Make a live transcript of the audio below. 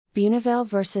Bunavail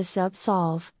versus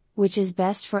Zubsolv, which is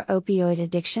best for opioid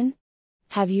addiction?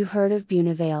 Have you heard of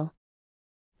Bunavail?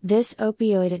 This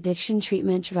opioid addiction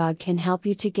treatment drug can help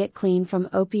you to get clean from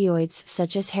opioids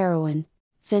such as heroin,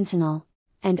 fentanyl,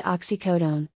 and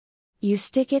oxycodone. You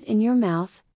stick it in your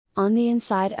mouth, on the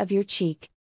inside of your cheek.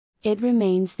 It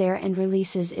remains there and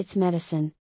releases its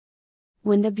medicine.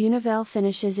 When the Bunavail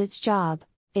finishes its job,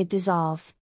 it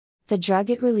dissolves. The drug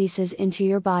it releases into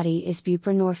your body is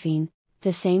buprenorphine,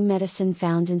 the same medicine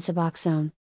found in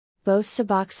Suboxone. Both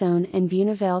Suboxone and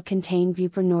Bunavail contain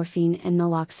buprenorphine and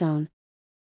naloxone.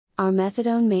 Are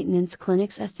methadone maintenance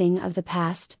clinics a thing of the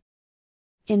past?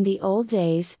 In the old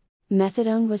days,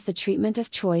 methadone was the treatment of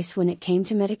choice when it came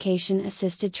to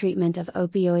medication-assisted treatment of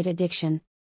opioid addiction.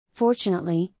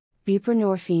 Fortunately,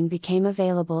 buprenorphine became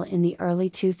available in the early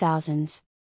 2000s.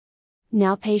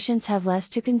 Now patients have less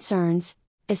to concerns,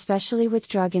 especially with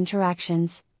drug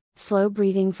interactions, slow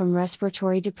breathing from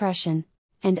respiratory depression,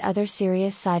 and other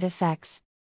serious side effects.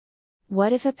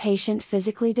 What if a patient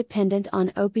physically dependent on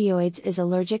opioids is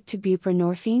allergic to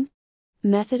buprenorphine?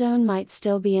 Methadone might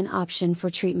still be an option for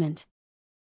treatment.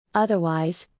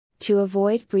 Otherwise, to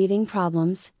avoid breathing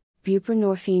problems,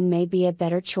 buprenorphine may be a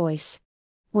better choice.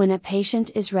 When a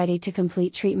patient is ready to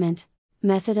complete treatment,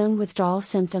 methadone withdrawal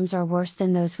symptoms are worse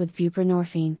than those with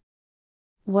buprenorphine.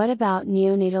 What about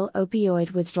neonatal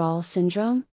opioid withdrawal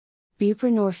syndrome?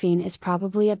 Buprenorphine is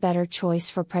probably a better choice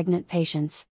for pregnant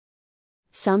patients.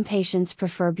 Some patients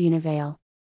prefer Bunavail.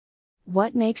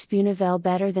 What makes Bunavail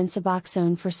better than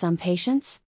Suboxone for some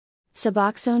patients?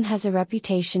 Suboxone has a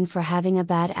reputation for having a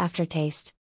bad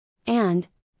aftertaste. And,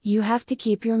 you have to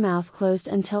keep your mouth closed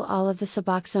until all of the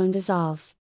Suboxone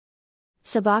dissolves.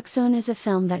 Suboxone is a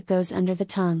film that goes under the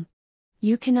tongue.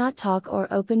 You cannot talk or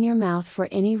open your mouth for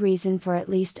any reason for at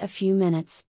least a few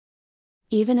minutes.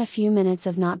 Even a few minutes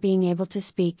of not being able to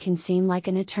speak can seem like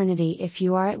an eternity if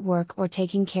you are at work or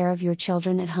taking care of your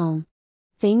children at home.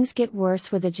 Things get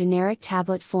worse with a generic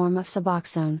tablet form of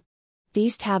Suboxone.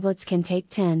 These tablets can take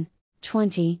 10,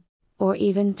 20, or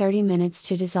even 30 minutes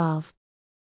to dissolve.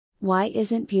 Why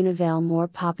isn't Bunavail more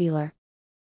popular?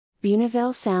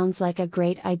 Bunavail sounds like a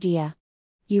great idea.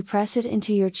 You press it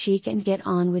into your cheek and get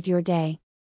on with your day.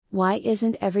 Why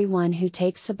isn't everyone who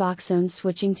takes Suboxone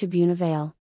switching to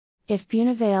Bunavail? If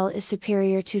Bunavail is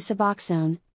superior to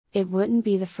Suboxone, it wouldn't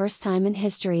be the first time in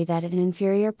history that an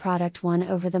inferior product won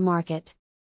over the market.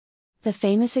 The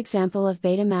famous example of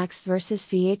Betamax versus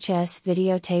VHS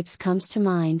videotapes comes to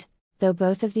mind, though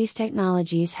both of these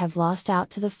technologies have lost out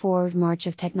to the forward march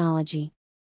of technology.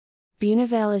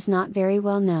 Bunavail is not very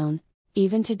well known,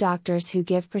 even to doctors who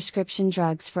give prescription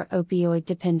drugs for opioid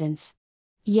dependence.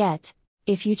 Yet,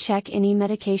 if you check any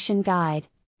medication guide,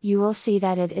 you will see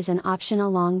that it is an option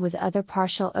along with other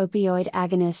partial opioid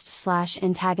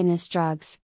agonist/antagonist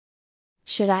drugs.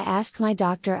 Should I ask my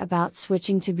doctor about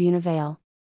switching to Bunavail?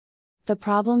 The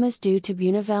problem is due to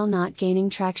Bunavail not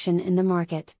gaining traction in the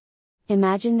market.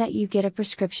 Imagine that you get a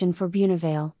prescription for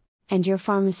Bunavail, and your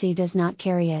pharmacy does not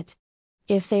carry it.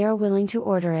 If they are willing to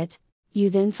order it, you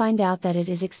then find out that it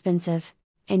is expensive,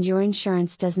 and your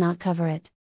insurance does not cover it.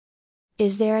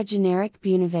 Is there a generic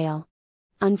Bunavail?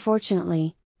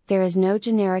 Unfortunately, there is no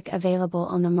generic available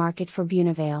on the market for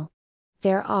Bunavail.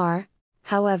 There are,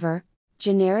 however,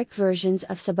 generic versions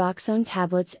of Suboxone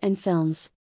tablets and films.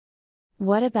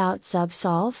 What about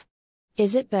Zubsolv?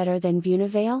 Is it better than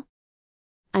Bunavail?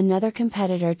 Another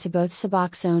competitor to both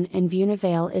Suboxone and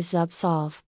Bunavail is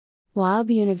Zubsolv. While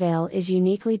Bunavail is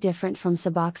uniquely different from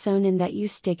Suboxone in that you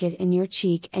stick it in your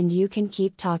cheek and you can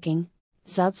keep talking,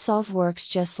 Zubsolv works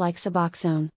just like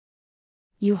Suboxone.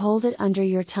 You hold it under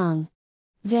your tongue.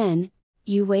 Then,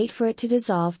 you wait for it to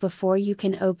dissolve before you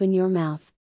can open your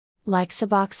mouth. Like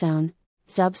Suboxone,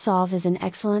 Zubsolv is an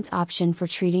excellent option for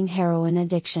treating heroin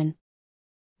addiction.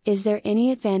 Is there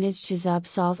any advantage to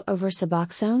Zubsolv over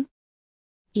Suboxone?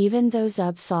 Even though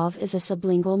Zubsolv is a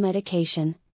sublingual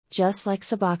medication, just like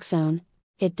Suboxone,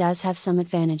 it does have some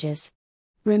advantages.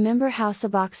 Remember how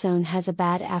Suboxone has a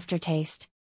bad aftertaste?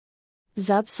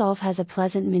 Zubsolv has a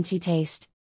pleasant minty taste.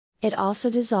 It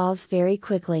also dissolves very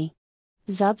quickly.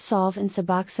 Zubsolv and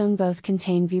Suboxone both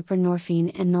contain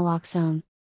buprenorphine and naloxone.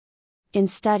 In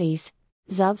studies,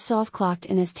 Zubsolv clocked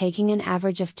in as taking an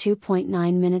average of 2.9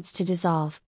 minutes to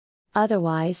dissolve.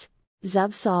 Otherwise,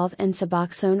 Zubsolv and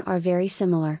Suboxone are very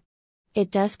similar.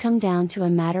 It does come down to a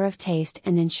matter of taste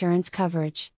and insurance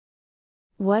coverage.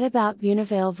 What about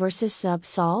Bunavail versus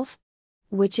Zubsolv?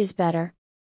 Which is better?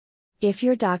 If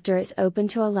your doctor is open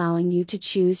to allowing you to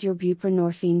choose your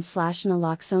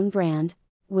buprenorphine/naloxone brand,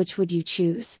 which would you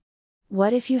choose?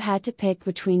 What if you had to pick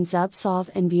between Zubsolv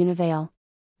and Bunavail?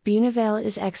 Bunavail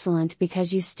is excellent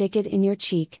because you stick it in your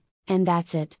cheek, and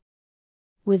that's it.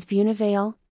 With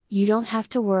Bunavail, you don't have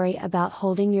to worry about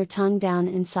holding your tongue down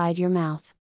inside your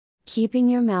mouth. Keeping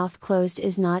your mouth closed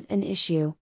is not an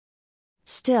issue.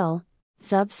 Still,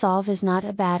 Zubsolv is not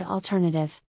a bad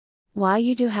alternative. While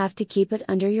you do have to keep it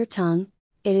under your tongue,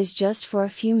 it is just for a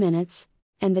few minutes,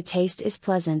 and the taste is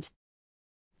pleasant.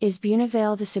 Is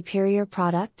Bunavail the superior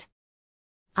product?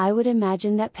 I would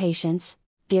imagine that patients,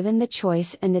 given the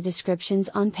choice and the descriptions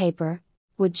on paper,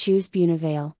 would choose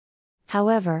Bunavail.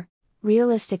 However,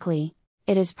 realistically,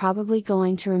 it is probably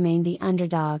going to remain the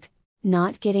underdog,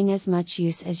 not getting as much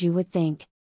use as you would think.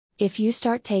 If you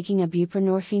start taking a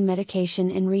buprenorphine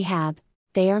medication in rehab,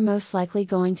 they are most likely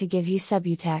going to give you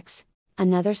Subutex,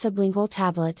 another sublingual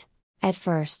tablet, at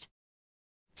first.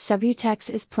 Subutex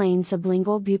is plain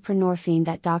sublingual buprenorphine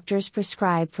that doctors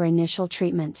prescribe for initial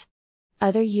treatment.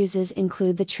 Other uses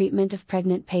include the treatment of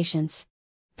pregnant patients.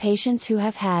 Patients who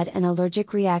have had an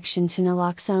allergic reaction to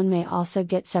naloxone may also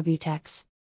get Subutex.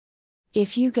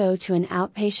 If you go to an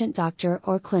outpatient doctor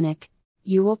or clinic,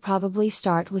 you will probably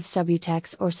start with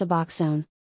Subutex or Suboxone.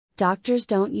 Doctors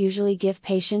don't usually give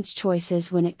patients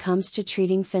choices when it comes to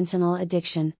treating fentanyl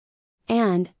addiction.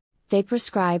 And, they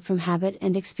prescribe from habit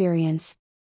and experience.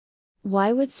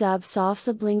 Why would Zubsolv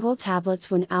sublingual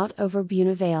tablets win out over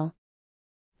Bunavail?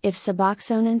 If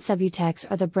Suboxone and Subutex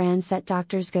are the brands that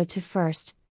doctors go to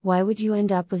first, why would you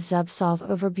end up with Zubsolv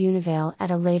over Bunavail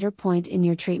at a later point in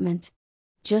your treatment?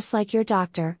 Just like your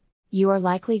doctor, you are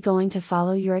likely going to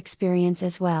follow your experience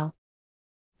as well.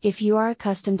 If you are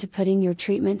accustomed to putting your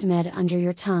treatment med under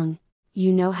your tongue,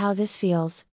 you know how this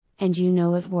feels, and you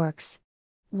know it works.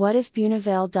 What if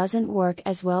Bunavail doesn't work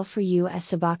as well for you as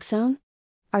Suboxone?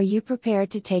 Are you prepared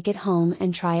to take it home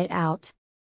and try it out?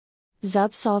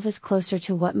 Zubsolv is closer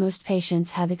to what most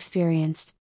patients have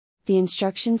experienced. The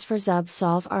instructions for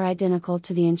Zubsolv are identical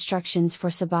to the instructions for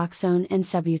Suboxone and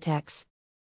Subutex.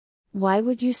 Why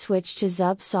would you switch to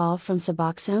Zubsolv from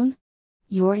Suboxone?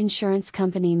 Your insurance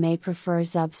company may prefer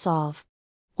Zubsolv.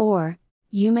 Or,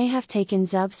 you may have taken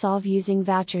Zubsolv using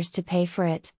vouchers to pay for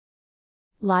it.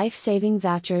 Life-saving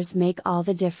vouchers make all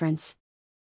the difference.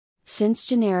 Since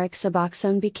generic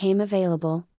Suboxone became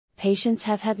available, patients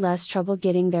have had less trouble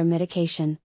getting their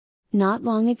medication. Not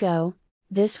long ago,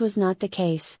 this was not the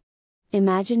case.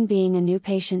 Imagine being a new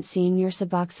patient seeing your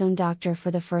Suboxone doctor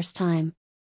for the first time.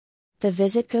 The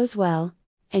visit goes well,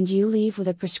 and you leave with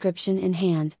a prescription in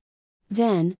hand.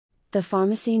 Then, the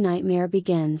pharmacy nightmare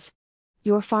begins.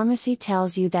 Your pharmacy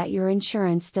tells you that your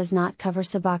insurance does not cover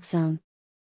Suboxone.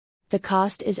 The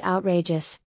cost is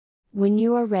outrageous. When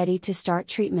you are ready to start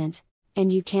treatment,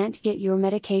 and you can't get your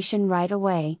medication right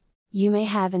away, you may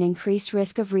have an increased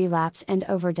risk of relapse and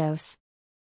overdose.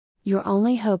 Your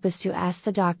only hope is to ask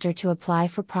the doctor to apply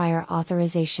for prior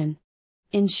authorization.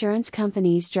 Insurance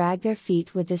companies drag their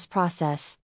feet with this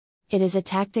process. It is a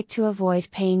tactic to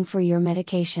avoid paying for your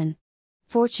medication.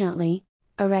 Fortunately,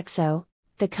 Orexo,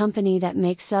 the company that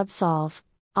makes Zubsolv,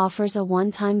 offers a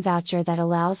one-time voucher that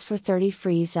allows for 30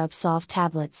 free Zubsolv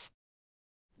tablets.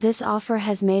 This offer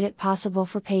has made it possible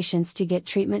for patients to get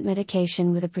treatment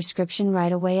medication with a prescription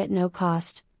right away at no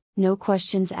cost, no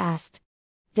questions asked.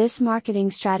 This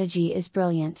marketing strategy is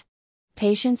brilliant.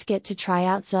 Patients get to try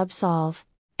out Zubsolv,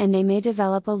 and they may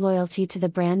develop a loyalty to the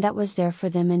brand that was there for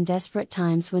them in desperate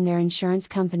times when their insurance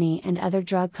company and other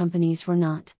drug companies were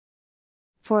not.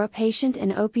 For a patient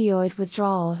in opioid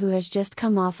withdrawal who has just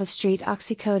come off of street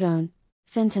oxycodone,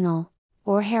 fentanyl,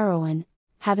 or heroin,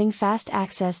 having fast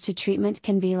access to treatment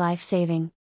can be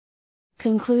life-saving.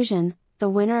 Conclusion: the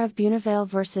winner of Bunavail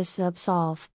versus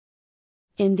Zubsolv.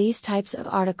 In these types of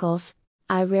articles,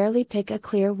 I rarely pick a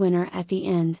clear winner at the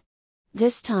end.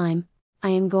 This time, I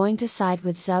am going to side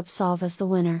with Zubsolv as the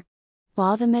winner.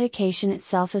 While the medication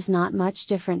itself is not much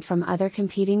different from other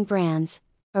competing brands,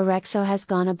 Orexo has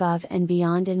gone above and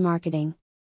beyond in marketing.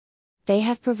 They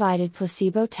have provided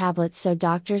placebo tablets so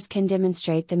doctors can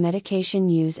demonstrate the medication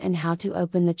use and how to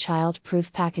open the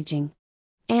child-proof packaging.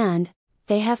 And,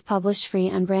 they have published free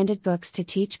unbranded books to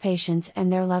teach patients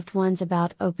and their loved ones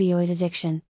about opioid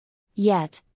addiction.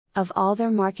 Yet, of all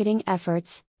their marketing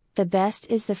efforts, the best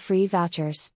is the free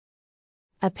vouchers.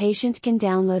 A patient can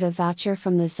download a voucher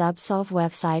from the Zubsolv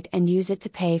website and use it to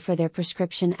pay for their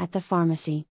prescription at the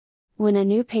pharmacy. When a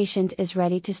new patient is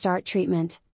ready to start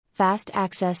treatment, fast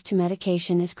access to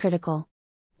medication is critical.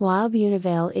 While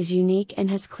Bunavail is unique and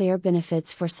has clear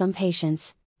benefits for some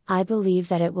patients, I believe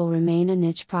that it will remain a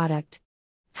niche product.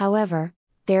 However,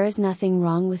 there is nothing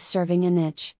wrong with serving a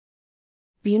niche.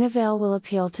 Bunavail will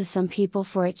appeal to some people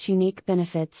for its unique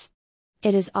benefits.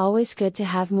 It is always good to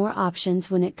have more options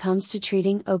when it comes to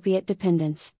treating opiate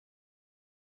dependence.